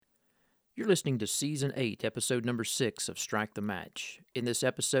You're listening to Season 8, Episode number 6 of Strike the Match. In this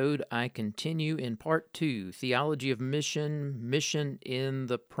episode, I continue in Part 2, Theology of Mission, Mission in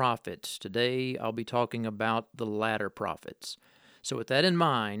the Prophets. Today, I'll be talking about the latter prophets. So with that in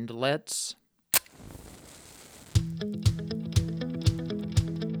mind, let's...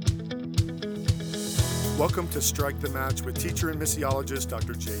 Welcome to Strike the Match with teacher and missiologist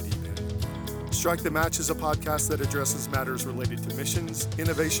Dr. J.D. Penn. Strike the Match is a podcast that addresses matters related to missions,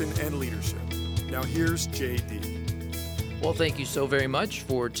 innovation, and leadership. Now here's J.D. Well, thank you so very much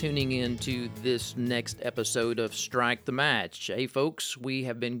for tuning in to this next episode of Strike the Match. Hey, folks, we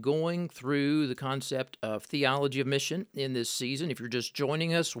have been going through the concept of theology of mission in this season. If you're just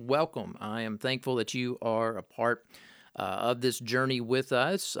joining us, welcome. I am thankful that you are a part of this journey with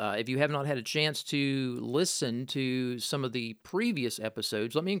us. If you have not had a chance to listen to some of the previous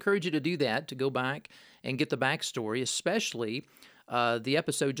episodes, let me encourage you to do that, to go back and get the backstory, especially the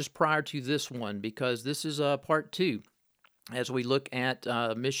episode just prior to this one, because this is part 2 as we look at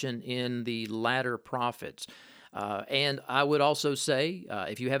mission in the latter prophets. And I would also say,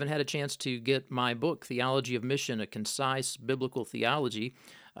 if you haven't had a chance to get my book, Theology of Mission, A Concise Biblical Theology,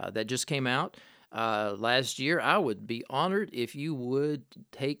 that just came out last year, I would be honored if you would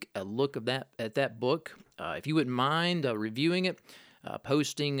take a look at that book. If you wouldn't mind reviewing it,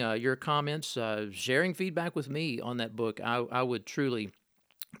 posting your comments, sharing feedback with me on that book, I would truly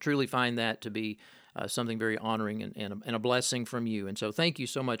find that to be something very honoring and a blessing from you. And so thank you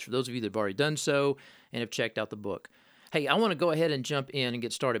so much for those of you that have already done so and have checked out the book. Hey, I want to go ahead and jump in and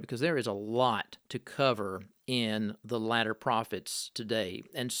get started because there is a lot to cover in the latter prophets today.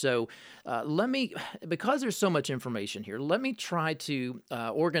 And so because there's so much information here, let me try to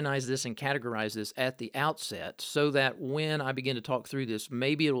organize this and categorize this at the outset so that when I begin to talk through this,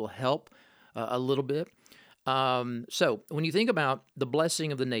 maybe it will help a little bit. So when you think about the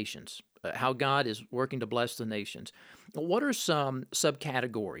blessing of the nations, how God is working to bless the nations, what are some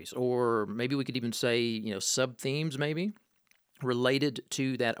subcategories, or maybe we could even say, sub-themes maybe, related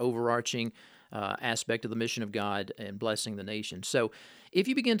to that overarching aspect of the mission of God and blessing the nation? So if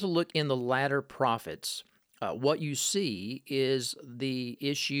you begin to look in the latter prophets, what you see is the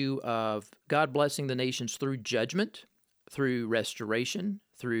issue of God blessing the nations through judgment, through restoration,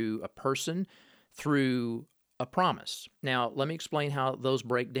 through a person, through a promise. Now, let me explain how those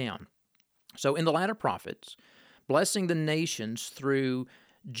break down. So in the latter prophets, blessing the nations through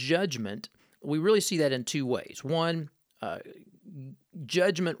judgment, we really see that in two ways. One,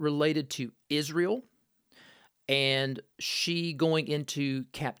 judgment related to Israel and she going into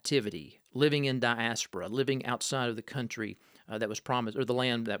captivity, living in diaspora, living outside of the country that was promised, or the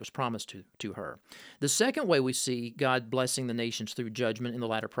land that was promised to her. The second way we see God blessing the nations through judgment in the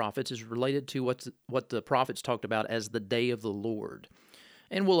latter prophets is related to what the prophets talked about as the day of the Lord.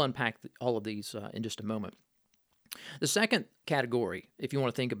 And we'll unpack all of these in just a moment. The second category, if you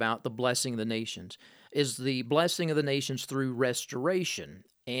want to think about the blessing of the nations, is the blessing of the nations through restoration.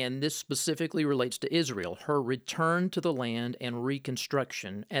 And this specifically relates to Israel, her return to the land and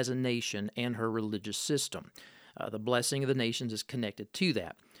reconstruction as a nation and her religious system. The blessing of the nations is connected to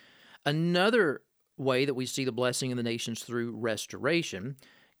that. Another way that we see the blessing of the nations through restoration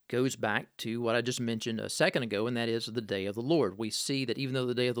goes back to what I just mentioned a second ago, and that is the day of the Lord. We see that even though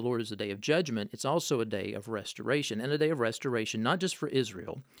the day of the Lord is a day of judgment, it's also a day of restoration, and a day of restoration not just for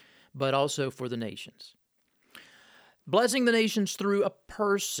Israel, but also for the nations. Blessing the nations through a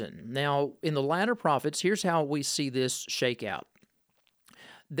person. Now, in the latter prophets, here's how we see this shake out.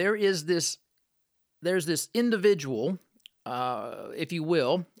 There's this individual, if you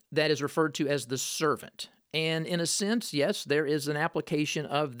will, that is referred to as the servant. And in a sense, yes, there is an application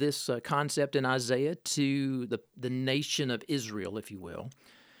of this concept in Isaiah to the nation of Israel, if you will.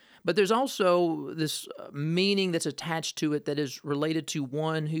 But there's also this meaning that's attached to it that is related to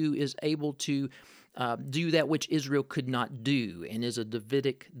one who is able to do that which Israel could not do and is a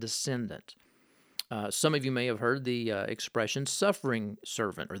Davidic descendant. Some of you may have heard the expression suffering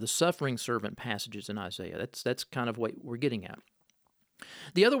servant or the suffering servant passages in Isaiah. That's kind of what we're getting at.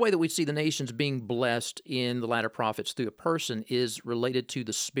 The other way that we see the nations being blessed in the latter prophets through a person is related to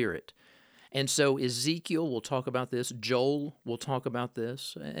the Spirit. And so Ezekiel will talk about this, Joel will talk about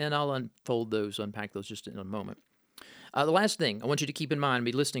this, and I'll unpack those just in a moment. The last thing I want you to keep in mind and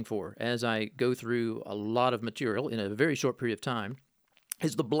be listening for as I go through a lot of material in a very short period of time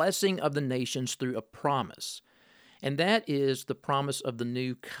is the blessing of the nations through a promise. And that is the promise of the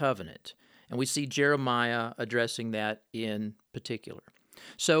new covenant. And we see Jeremiah addressing that in particular.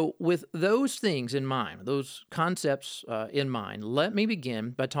 So, with those things in mind, those concepts in mind, let me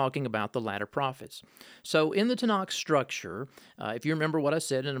begin by talking about the latter prophets. So, in the Tanakh structure, if you remember what I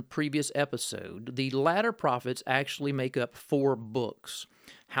said in a previous episode, the latter prophets actually make up 4 books.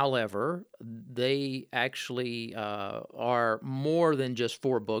 However, they actually are more than just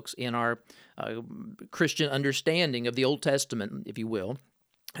 4 books in our Christian understanding of the Old Testament, if you will.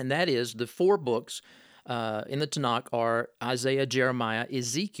 And that is the 4 books in the Tanakh are Isaiah, Jeremiah,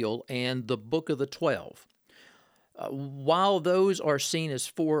 Ezekiel, and the Book of the 12. While those are seen as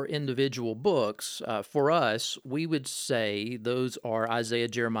 4 individual books, for us, we would say those are Isaiah,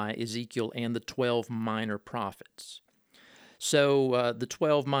 Jeremiah, Ezekiel, and the 12 minor prophets. So the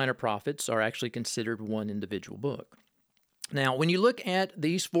 12 minor prophets are actually considered one individual book. Now, when you look at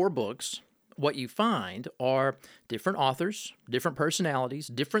these 4 books, what you find are different authors, different personalities,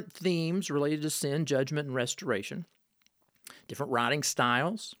 different themes related to sin, judgment, and restoration, different writing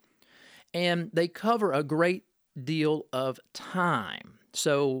styles, and they cover a great deal of time.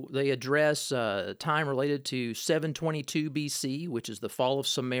 So they address time related to 722 BC, which is the fall of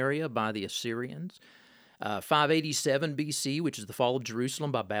Samaria by the Assyrians, 587 BC, which is the fall of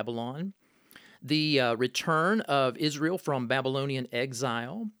Jerusalem by Babylon, the return of Israel from Babylonian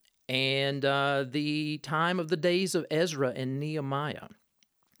exile, and the time of the days of Ezra and Nehemiah.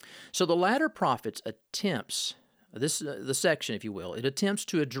 So the latter prophets attempts, the section, if you will, it attempts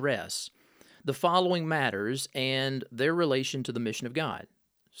to address the following matters and their relation to the mission of God.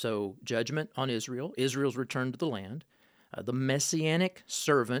 So judgment on Israel, Israel's return to the land, the messianic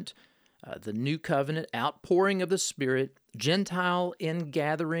servant, the new covenant, outpouring of the Spirit, Gentile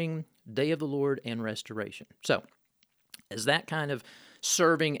ingathering, day of the Lord, and restoration. So as that kind of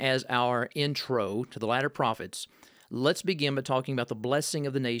serving as our intro to the latter prophets, let's begin by talking about the blessing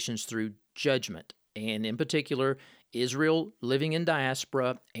of the nations through judgment, and in particular, Israel living in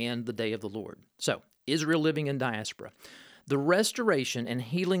diaspora and the day of the Lord. So, Israel living in diaspora. The restoration and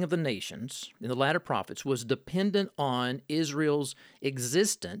healing of the nations in the latter prophets was dependent on Israel's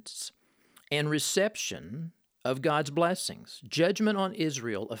existence and reception of God's blessings. Judgment on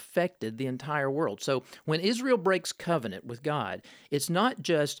Israel affected the entire world. So when Israel breaks covenant with God, it's not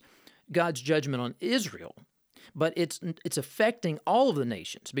just God's judgment on Israel, but it's affecting all of the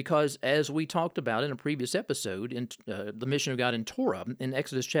nations, because as we talked about in a previous episode in the mission of God in Torah, in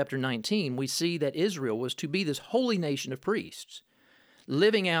Exodus chapter 19, we see that Israel was to be this holy nation of priests,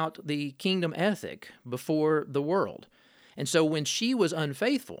 living out the kingdom ethic before the world. And so when she was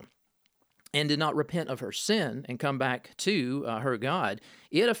unfaithful and did not repent of her sin and come back to her God,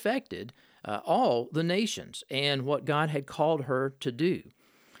 it affected all the nations and what God had called her to do.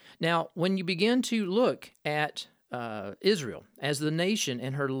 Now, when you begin to look at Israel as the nation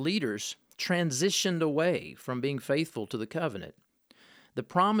and her leaders transitioned away from being faithful to the covenant, the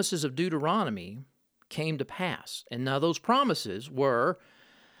promises of Deuteronomy came to pass. And now those promises were,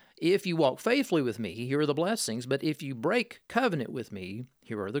 if you walk faithfully with me, here are the blessings, but if you break covenant with me,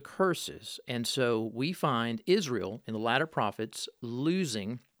 here are the curses. And so we find Israel in the latter prophets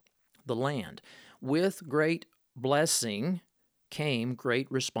losing the land. With great blessing came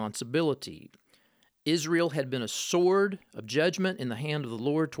great responsibility. Israel had been a sword of judgment in the hand of the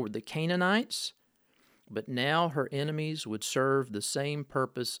Lord toward the Canaanites, but now her enemies would serve the same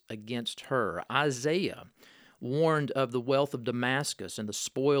purpose against her. Isaiah warned of the wealth of Damascus and the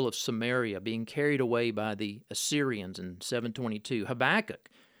spoil of Samaria being carried away by the Assyrians in 722. Habakkuk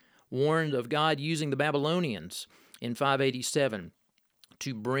warned of God using the Babylonians in 587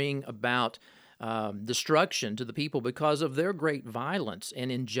 to bring about destruction to the people because of their great violence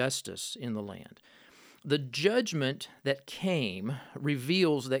and injustice in the land. The judgment that came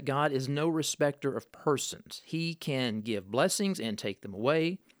reveals that God is no respecter of persons. He can give blessings and take them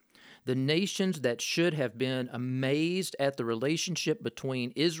away. The nations that should have been amazed at the relationship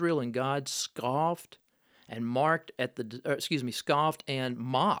between Israel and God scoffed and mocked at the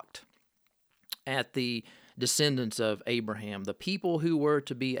descendants of Abraham. The people who were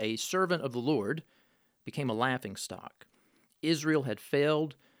to be a servant of the Lord became a laughingstock. Israel had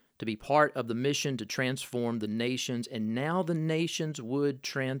failed to be part of the mission to transform the nations, and now the nations would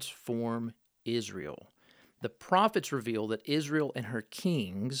transform Israel. The prophets reveal that Israel and her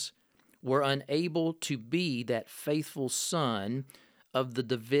kings were unable to be that faithful son of the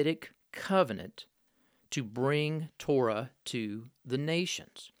Davidic covenant to bring Torah to the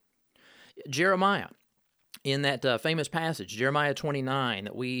nations. Jeremiah, in that famous passage, Jeremiah 29,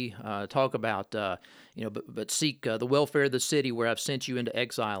 that we talk about, but seek the welfare of the city where I've sent you into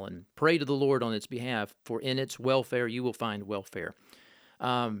exile, and pray to the Lord on its behalf, for in its welfare you will find welfare.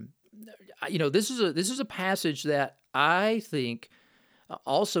 This is a passage that I think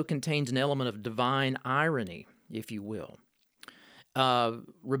also contains an element of divine irony, if you will.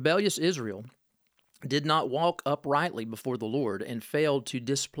 Rebellious Israel did not walk uprightly before the Lord and failed to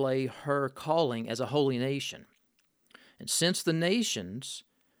display her calling as a holy nation. And since the nations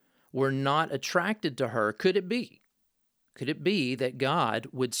were not attracted to her, could it be that God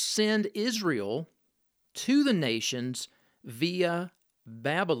would send Israel to the nations via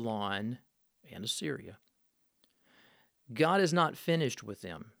Babylon and Assyria? God is not finished with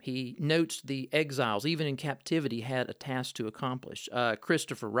them. He notes the exiles, even in captivity, had a task to accomplish.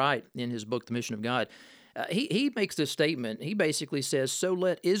 Christopher Wright, in his book, The Mission of God, he makes this statement. He basically says, "So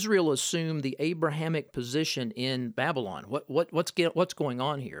let Israel assume the Abrahamic position in Babylon." What's going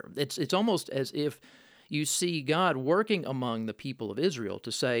on here? It's almost as if you see God working among the people of Israel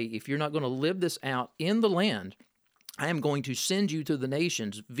to say, if you're not going to live this out in the land, I am going to send you to the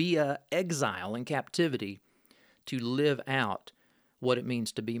nations via exile and captivity to live out what it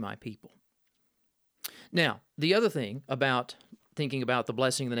means to be my people. Now, the other thing about thinking about the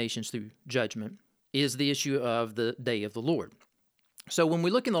blessing of the nations through judgment is the issue of the day of the Lord. So when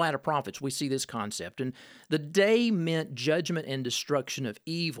we look in the latter prophets, we see this concept, and the day meant judgment and destruction of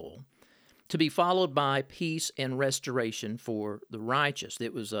evil to be followed by peace and restoration for the righteous.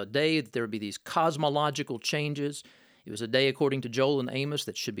 It was a day that there would be these cosmological changes. It was a day, according to Joel and Amos,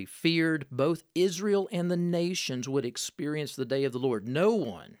 that should be feared. Both Israel and the nations would experience the day of the Lord. No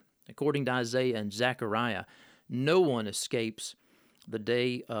one, according to Isaiah and Zechariah, no one escapes the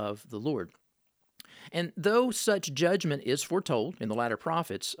day of the Lord. And though such judgment is foretold in the latter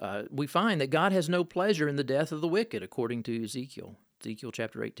prophets, we find that God has no pleasure in the death of the wicked, according to Ezekiel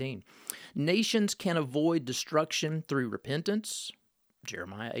chapter 18. Nations can avoid destruction through repentance,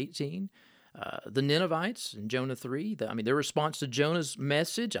 Jeremiah 18. The Ninevites in Jonah 3, their response to Jonah's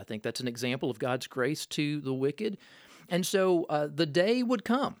message, I think that's an example of God's grace to the wicked. And so the day would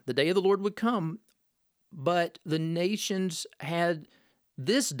come, the day of the Lord would come, but the nations had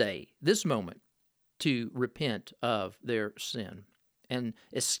this day, this moment, to repent of their sin and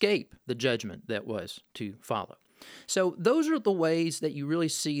escape the judgment that was to follow. So those are the ways that you really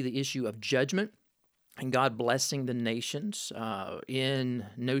see the issue of judgment and God blessing the nations in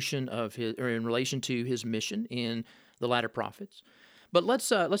relation to his mission in the latter prophets. But let's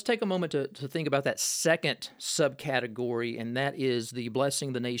take a moment to think about that second subcategory, and that is the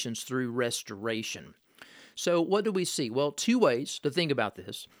blessing the nations through restoration. So what do we see? Well, two ways to think about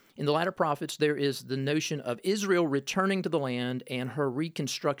this. In the latter prophets, there is the notion of Israel returning to the land and her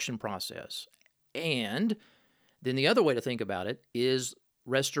reconstruction process. And then the other way to think about it is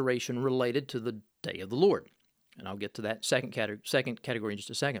restoration related to the day of the Lord. And I'll get to that second category in just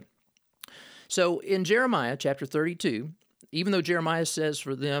a second. So in Jeremiah chapter 32, even though Jeremiah says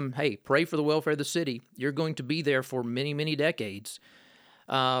for them, hey, pray for the welfare of the city, you're going to be there for many, many decades.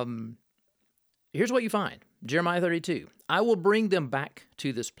 Here's what you find. Jeremiah 32, I will bring them back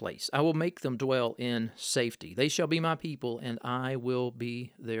to this place. I will make them dwell in safety. They shall be my people, and I will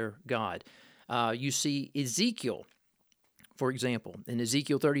be their God. You see Ezekiel, for example, in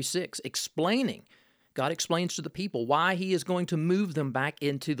Ezekiel 36, God explains to the people why he is going to move them back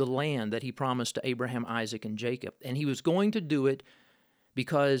into the land that he promised to Abraham, Isaac, and Jacob. And he was going to do it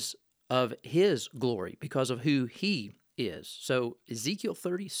because of his glory, because of who he is. So Ezekiel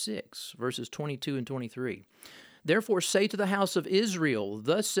 36, verses 22 and 23. Therefore say to the house of Israel,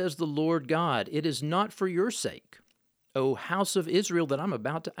 thus says the Lord God, it is not for your sake, O house of Israel, that I'm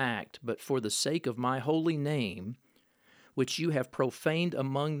about to act, but for the sake of my holy name, which you have profaned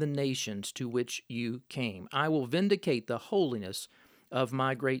among the nations to which you came. I will vindicate the holiness of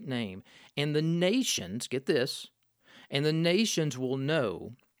my great name. And the nations, get this, and the nations will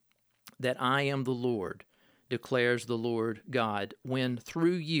know that I am the Lord, declares the Lord God, when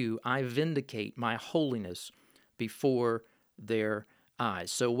through you I vindicate my holiness before their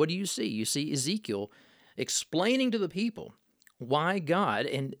eyes. So what do you see? You see Ezekiel explaining to the people why God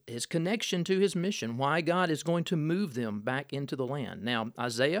and his connection to his mission, why God is going to move them back into the land. Now,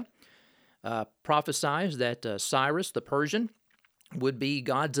 Isaiah prophesies that Cyrus the Persian would be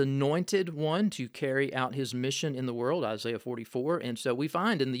God's anointed one to carry out his mission in the world, Isaiah 44. And so we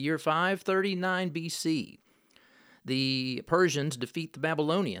find in the year 539 BC, the Persians defeat the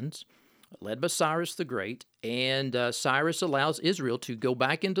Babylonians, led by Cyrus the Great, and Cyrus allows Israel to go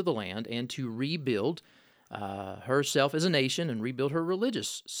back into the land and to rebuild herself as a nation and rebuild her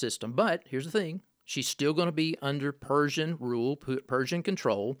religious system. But here's the thing. She's still going to be under Persian rule, Persian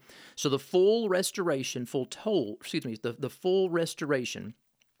control. So the full restoration, the full restoration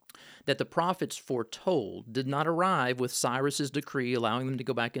that the prophets foretold did not arrive with Cyrus's decree allowing them to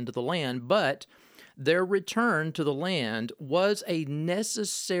go back into the land, but their return to the land was a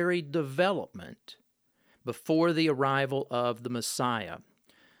necessary development before the arrival of the Messiah.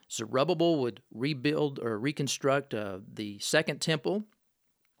 Zerubbabel would rebuild or reconstruct the second temple.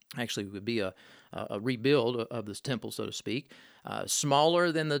 Actually, it would be a rebuild of this temple, so to speak,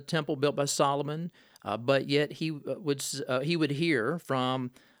 smaller than the temple built by Solomon, but yet he would hear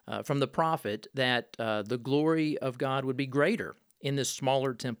from the prophet that the glory of God would be greater in this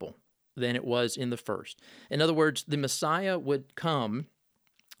smaller temple than it was in the first. In other words, the Messiah would come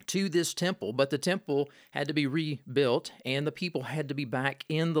to this temple, but the temple had to be rebuilt, and the people had to be back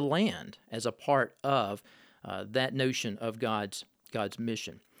in the land as a part of that notion of God's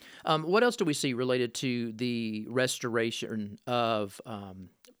mission. What else do we see related to the restoration of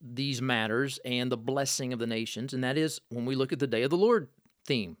these matters and the blessing of the nations? And that is when we look at the Day of the Lord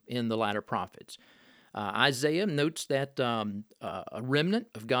theme in the latter prophets. Isaiah notes that a remnant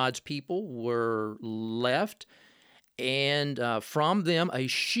of God's people were left, and from them a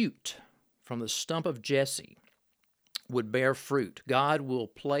shoot from the stump of Jesse would bear fruit. God will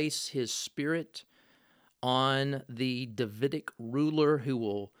place his spirit on the Davidic ruler who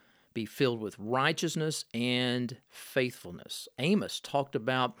will be filled with righteousness and faithfulness. Amos talked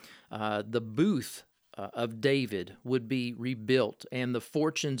about the booth of David would be rebuilt and the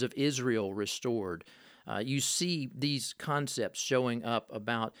fortunes of Israel restored. You see these concepts showing up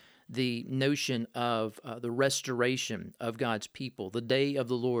about the notion of the restoration of God's people. The day of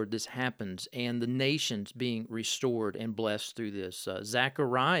the Lord, this happens, and the nations being restored and blessed through this.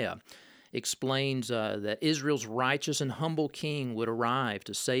 Zechariah explains that Israel's righteous and humble king would arrive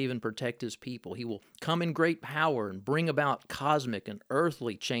to save and protect his people. He will come in great power and bring about cosmic and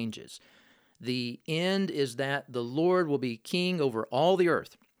earthly changes. The end is that the Lord will be king over all the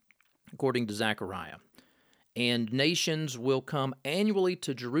earth, according to Zechariah. And nations will come annually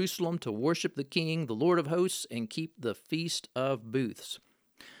to Jerusalem to worship the King, the Lord of hosts, and keep the Feast of Booths.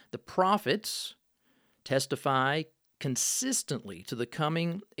 The prophets testify consistently to the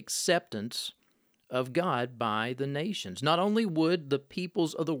coming acceptance of God by the nations. Not only would the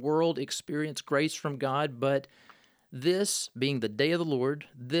peoples of the world experience grace from God, but this, being the day of the Lord,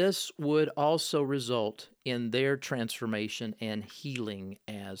 this would also result in their transformation and healing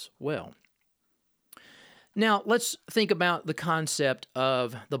as well. Now, let's think about the concept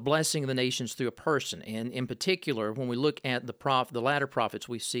of the blessing of the nations through a person. And in particular, when we look at the latter prophets,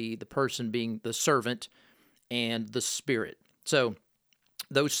 we see the person being the servant and the spirit. So,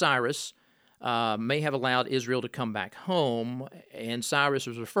 though Cyrus may have allowed Israel to come back home, and Cyrus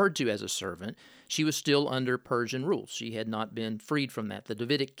was referred to as a servant, she was still under Persian rule. She had not been freed from that. The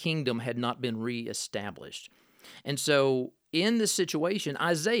Davidic kingdom had not been reestablished. And so, in this situation,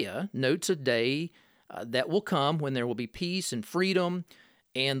 Isaiah notes a day that will come when there will be peace and freedom,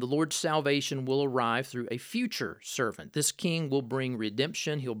 and the Lord's salvation will arrive through a future servant. This king will bring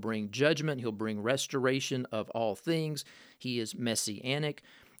redemption, he'll bring judgment, he'll bring restoration of all things. He is messianic,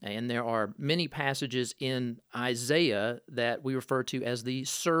 and there are many passages in Isaiah that we refer to as the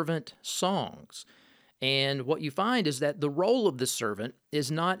servant songs. And what you find is that the role of the servant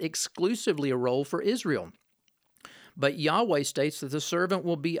is not exclusively a role for Israel. But Yahweh states that the servant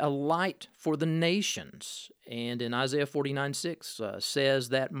will be a light for the nations. And in Isaiah 49:6 says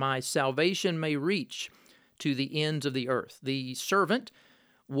that my salvation may reach to the ends of the earth. The servant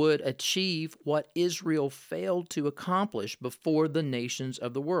would achieve what Israel failed to accomplish before the nations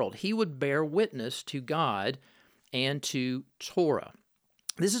of the world. He would bear witness to God and to Torah.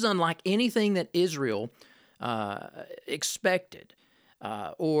 This is unlike anything that Israel expected.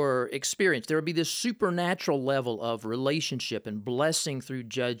 Or experience. There would be this supernatural level of relationship and blessing through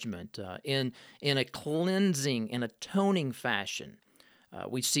judgment in a cleansing and atoning fashion.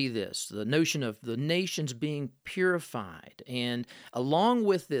 We see this, the notion of the nations being purified. And along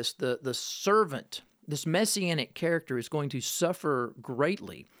with this, the servant, this messianic character, is going to suffer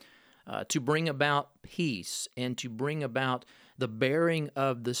greatly to bring about peace and to bring about the bearing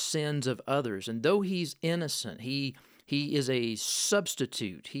of the sins of others. And though he's innocent, he is a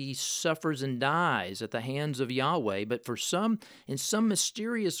substitute. He suffers and dies at the hands of Yahweh, but in some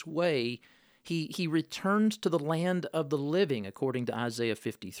mysterious way, he returns to the land of the living, according to Isaiah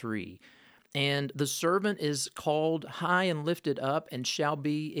 53. And the servant is called high and lifted up and shall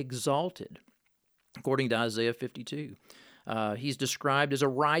be exalted, according to Isaiah 52. He's described as a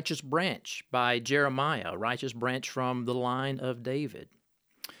righteous branch by Jeremiah, a righteous branch from the line of David.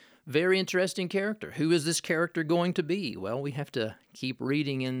 Very interesting character. Who is this character going to be? Well, we have to keep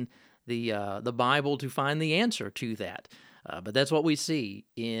reading in the Bible to find the answer to that. But that's what we see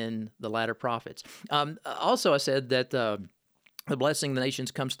in the latter prophets. Also, I said that The blessing of the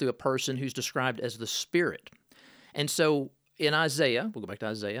nations comes through a person who's described as the Spirit. And so in Isaiah, we'll go back to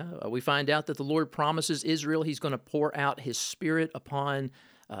Isaiah, we find out that the Lord promises Israel he's going to pour out his Spirit upon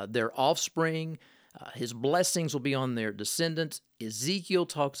their offspring. His blessings will be on their descendants. Ezekiel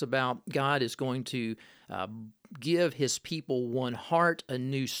talks about God is going to give his people one heart, a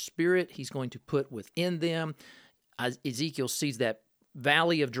new spirit he's going to put within them. Ezekiel sees that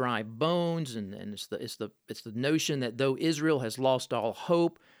valley of dry bones, and it's the notion that though Israel has lost all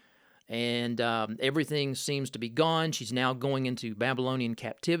hope and everything seems to be gone, she's now going into Babylonian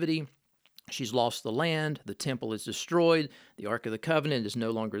captivity. She's lost the land, the temple is destroyed, the Ark of the Covenant is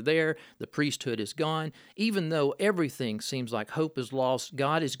no longer there, the priesthood is gone. Even though everything seems like hope is lost,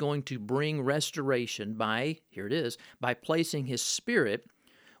 God is going to bring restoration by placing his Spirit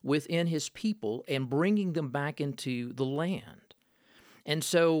within his people and bringing them back into the land. And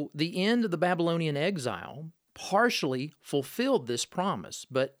so the end of the Babylonian exile partially fulfilled this promise,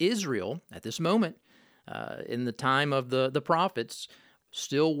 but Israel, at this moment, in the time of the prophets,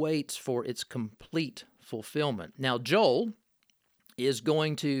 still waits for its complete fulfillment. Now, Joel is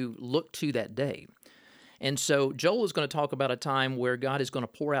going to look to that day. And so Joel is going to talk about a time where God is going to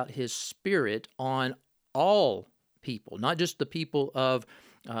pour out his Spirit on all people, not just the people of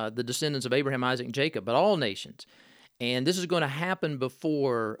the descendants of Abraham, Isaac, and Jacob, but all nations. And this is going to happen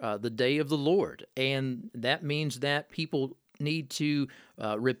before the day of the Lord. And that means that people need to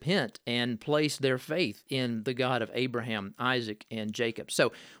repent and place their faith in the God of Abraham, Isaac, and Jacob.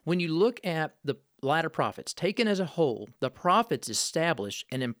 So when you look at the latter prophets, taken as a whole, the prophets establish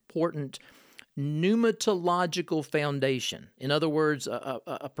an important pneumatological foundation. In other words,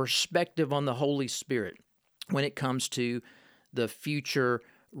 a perspective on the Holy Spirit when it comes to the future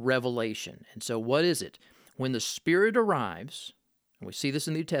revelation. And so what is it? When the Spirit arrives, and we see this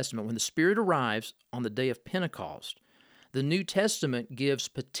in the New Testament, when the Spirit arrives on the day of Pentecost, the New Testament gives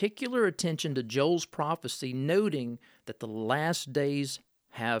particular attention to Joel's prophecy, noting that the last days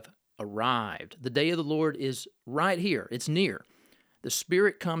have arrived. The day of the Lord is right here. It's near. The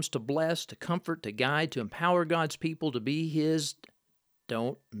Spirit comes to bless, to comfort, to guide, to empower God's people to be His,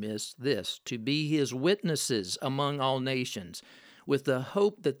 don't miss this, to be His witnesses among all nations, with the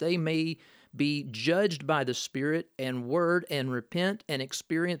hope that they may be judged by the Spirit and Word and repent and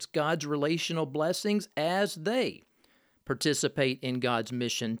experience God's relational blessings as they participate in God's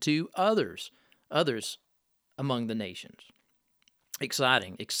mission to others among the nations.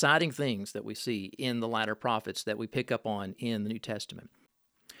 Exciting things that we see in the latter prophets that we pick up on in the New Testament.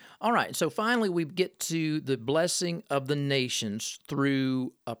 All right, so finally we get to the blessing of the nations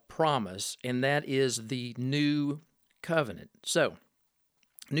through a promise, and that is the new covenant. So,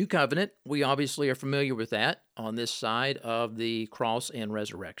 New covenant, we obviously are familiar with that on this side of the cross and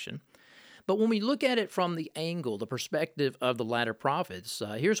resurrection. But when we look at it from the angle, the perspective of the latter prophets,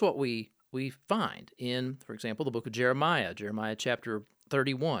 here's what we find in, for example, the book of Jeremiah chapter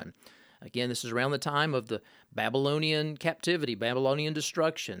 31. Again, this is around the time of the Babylonian captivity, Babylonian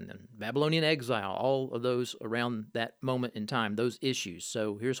destruction, and Babylonian exile, all of those around that moment in time, those issues.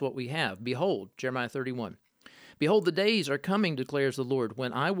 So here's what we have. Behold, Jeremiah 31. Behold, the days are coming, declares the Lord,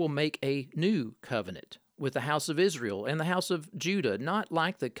 when I will make a new covenant with the house of Israel and the house of Judah, not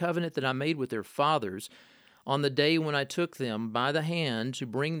like the covenant that I made with their fathers on the day when I took them by the hand to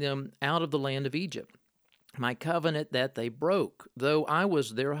bring them out of the land of Egypt. My covenant that they broke, though I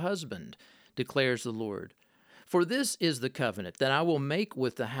was their husband, declares the Lord. For this is the covenant that I will make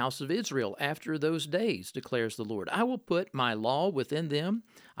with the house of Israel after those days, declares the Lord. I will put my law within them.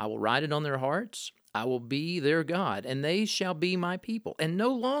 I will write it on their hearts. I will be their God, and they shall be my people. And no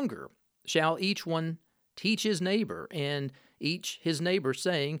longer shall each one teach his neighbor, and each his neighbor,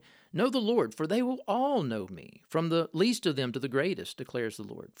 saying, Know the Lord, for they will all know me, from the least of them to the greatest, declares the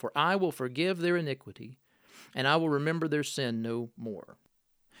Lord. For I will forgive their iniquity, and I will remember their sin no more.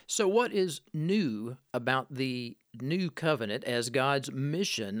 So what is new about the new covenant as God's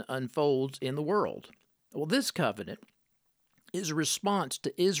mission unfolds in the world? Well, this covenant is a response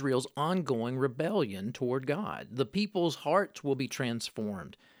to Israel's ongoing rebellion toward God. The people's hearts will be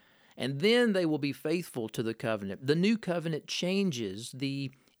transformed, and then they will be faithful to the covenant. The new covenant changes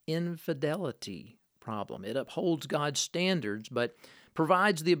the infidelity problem. It upholds God's standards, but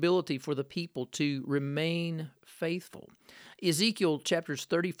provides the ability for the people to remain faithful. Ezekiel chapters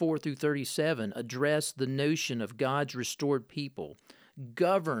 34 through 37 address the notion of God's restored people,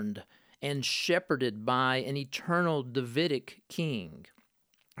 governed and shepherded by an eternal Davidic king.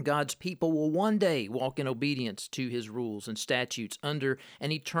 God's people will one day walk in obedience to his rules and statutes under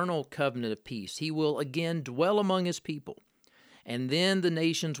an eternal covenant of peace. He will again dwell among his people, And then the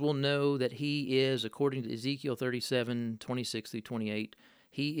nations will know that he is, according to Ezekiel 37, 26 through 28,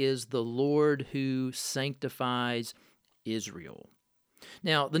 he is the Lord who sanctifies Israel.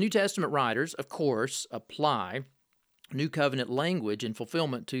 Now, the New Testament writers, of course, apply New Covenant language in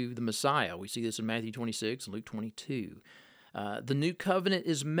fulfillment to the Messiah. We see this in Matthew 26 and Luke 22. The New Covenant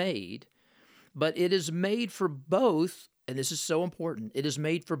is made, but it is made for both, and this is so important, it is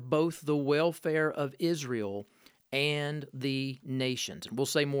made for both the welfare of Israel and the nations. And we'll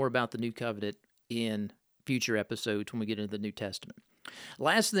say more about the New Covenant in future episodes when we get into the New Testament.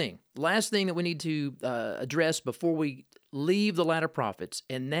 Last thing that we need to address before we leave the latter prophets,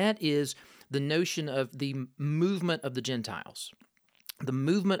 and that is the notion of the movement of the Gentiles. The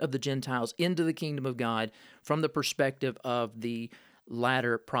movement of the Gentiles into the kingdom of God from the perspective of the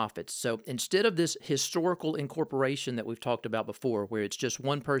latter prophets. So instead of this historical incorporation that we've talked about before, where it's just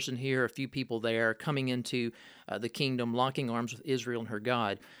one person here, a few people there, coming into the kingdom, locking arms with Israel and her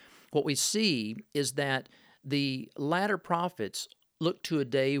God, what we see is that the latter prophets look to a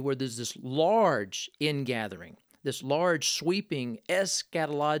day where there's this large ingathering, this large sweeping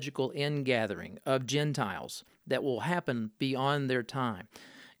eschatological ingathering of Gentiles that will happen beyond their time.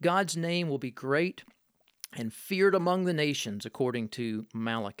 God's name will be great and feared among the nations, according to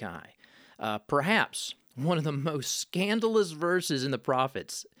Malachi. Perhaps one of the most scandalous verses in the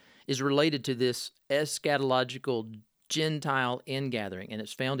prophets is related to this eschatological Gentile ingathering, and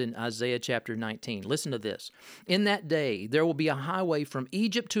it's found in Isaiah chapter 19. Listen to this. In that day, there will be a highway from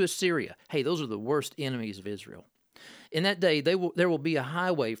Egypt to Assyria. Hey, those are the worst enemies of Israel. In that day, there will be a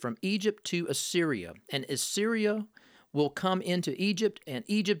highway from Egypt to Assyria, and Assyria will come into Egypt, and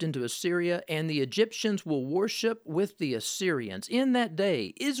Egypt into Assyria, and the Egyptians will worship with the Assyrians. In that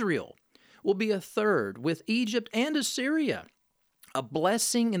day, Israel will be a third with Egypt and Assyria, a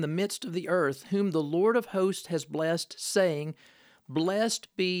blessing in the midst of the earth, whom the Lord of hosts has blessed, saying, Blessed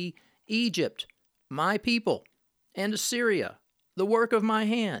be Egypt, my people, and Assyria, the work of my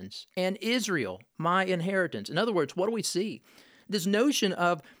hands, and Israel, my inheritance. In other words, what do we see? This notion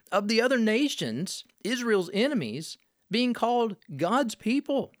of the other nations, Israel's enemies, being called God's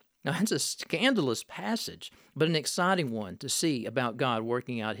people. Now, that's a scandalous passage, but an exciting one to see about God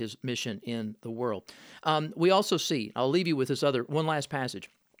working out his mission in the world. We also see, I'll leave you with this one last passage,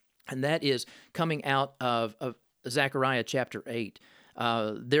 and that is coming out of Zechariah chapter 8.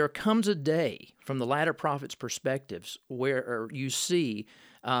 There comes a day, from the latter prophets' perspectives, where you see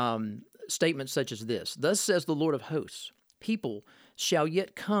statements such as this: Thus says the Lord of hosts, people shall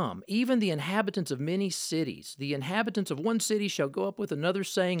yet come, even the inhabitants of many cities. The inhabitants of one city shall go up with another,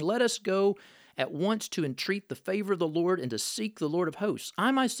 saying, Let us go at once to entreat the favor of the Lord and to seek the Lord of hosts. I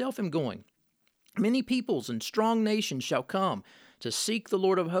myself am going. Many peoples and strong nations shall come to seek the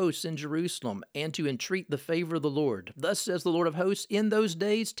Lord of hosts in Jerusalem and to entreat the favor of the Lord. Thus says the Lord of hosts, in those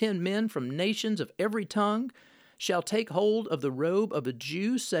days 10 men from nations of every tongue shall take hold of the robe of a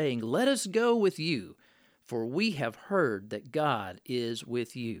Jew, saying, Let us go with you, for we have heard that God is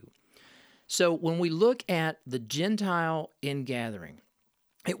with you. So when we look at the Gentile ingathering,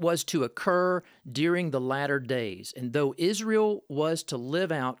 it was to occur during the latter days. And though Israel was to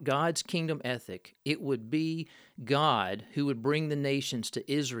live out God's kingdom ethic, it would be God who would bring the nations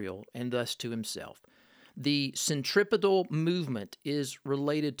to Israel and thus to himself. The centripetal movement is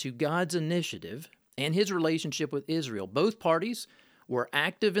related to God's initiative and his relationship with Israel. Both parties were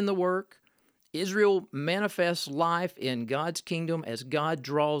active in the work. Israel manifests life in God's kingdom as God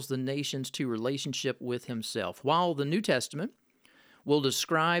draws the nations to relationship with himself, while the New Testament will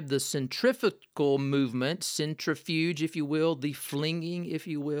describe the centrifugal movement, centrifuge, if you will, the flinging, if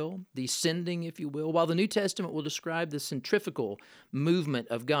you will, the sending, if you will, while the New Testament will describe the centrifugal movement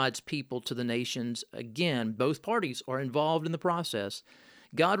of God's people to the nations. Again, both parties are involved in the process.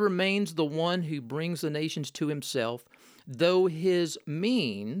 God remains the one who brings the nations to himself, though his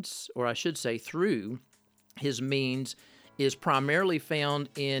means, or I should say through his means, is primarily found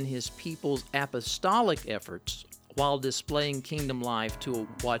in his people's apostolic efforts while displaying kingdom life to a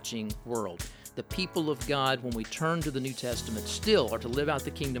watching world. The people of God, when we turn to the New Testament, still are to live out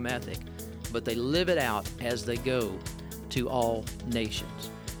the kingdom ethic, but they live it out as they go to all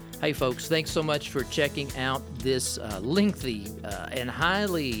nations. Hey folks, thanks so much for checking out this lengthy and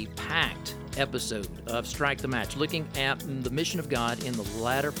highly packed episode of Strike the Match, looking at the mission of God in the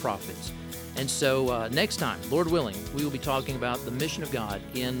latter prophets. And so next time, Lord willing, we will be talking about the mission of God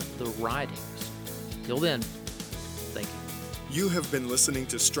in the writings. Till then, thank you. You have been listening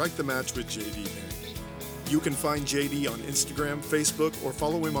to Strike the Match with JD Payne. You can find JD on Instagram, Facebook, or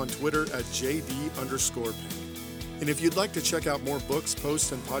follow him on Twitter at JD_Payne. And if you'd like to check out more books,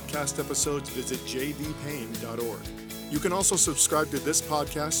 posts, and podcast episodes, visit jdpayne.org. You can also subscribe to this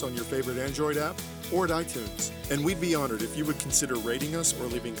podcast on your favorite Android app or at iTunes, and we'd be honored if you would consider rating us or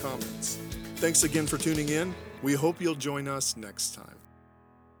leaving comments. Thanks again for tuning in. We hope you'll join us next time.